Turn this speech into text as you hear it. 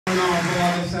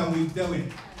we do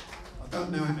it. I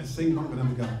don't know how to sing, but I'm going to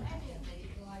have a go.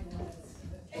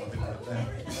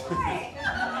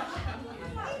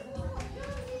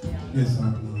 Yes, I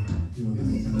know.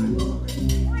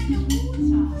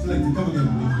 Selector, come again,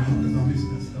 please, because I missed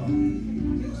that start.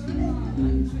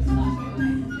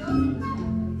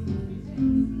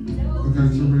 Okay,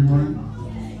 so rewind.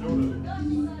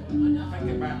 Take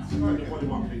it back. Turn your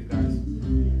volume up, please, guys.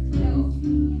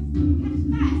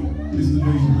 This is the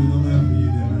reason we're not there for you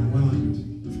there, man. 100.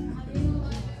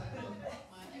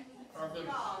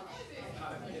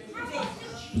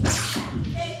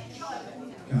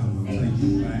 Come on, take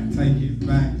it back, take it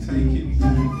back, take it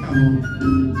back. Come on.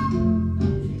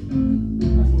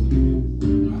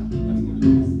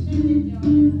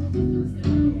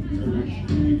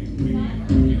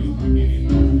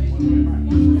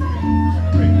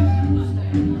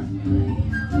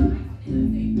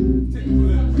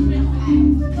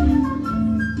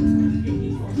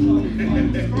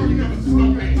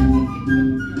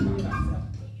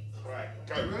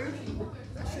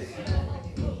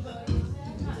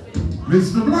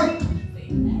 Mr. Blake.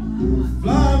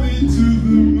 Fly me to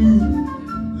the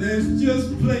moon, let's just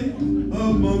play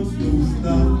amongst those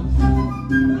stars.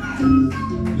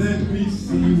 Let me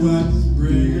see what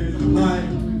spring is like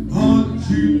on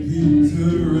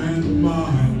Jupiter and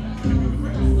Mars.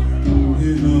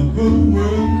 In other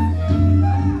words,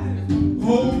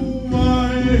 hold my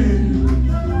hand.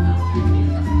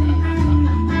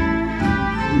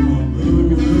 In other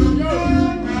words,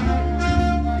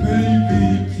 baby,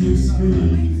 kiss me.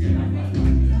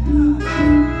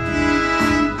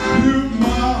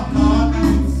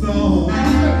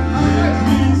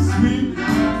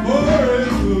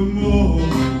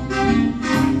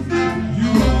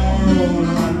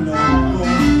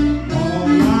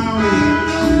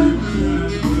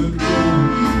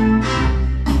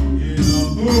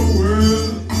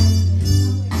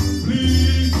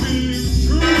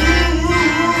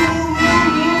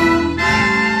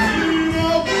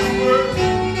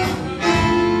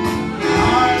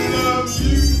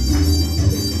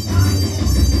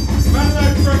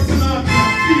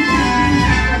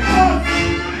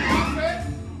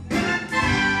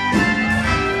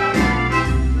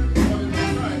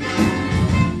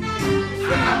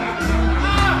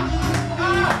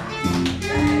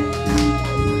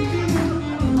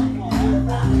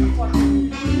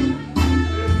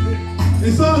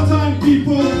 It's our time,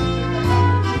 people.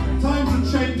 Times are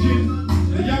changing.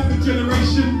 The younger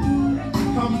generation,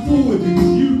 come forward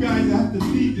because you guys have to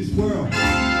lead this world.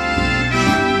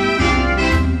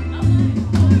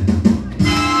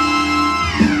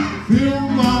 Fill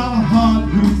my heart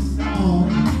with song.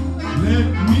 Let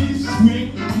me swing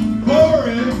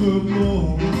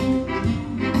forevermore.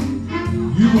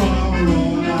 You are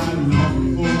all I long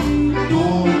for,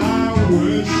 all I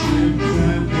worship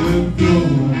and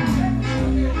adore.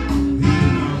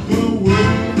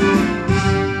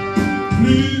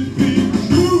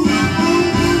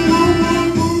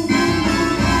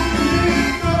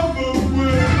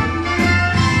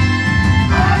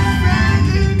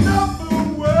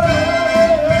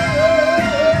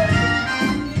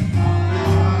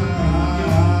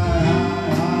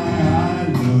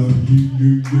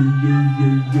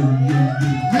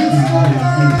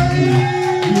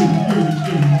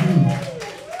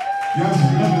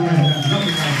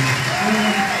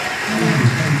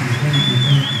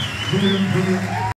 Thank you.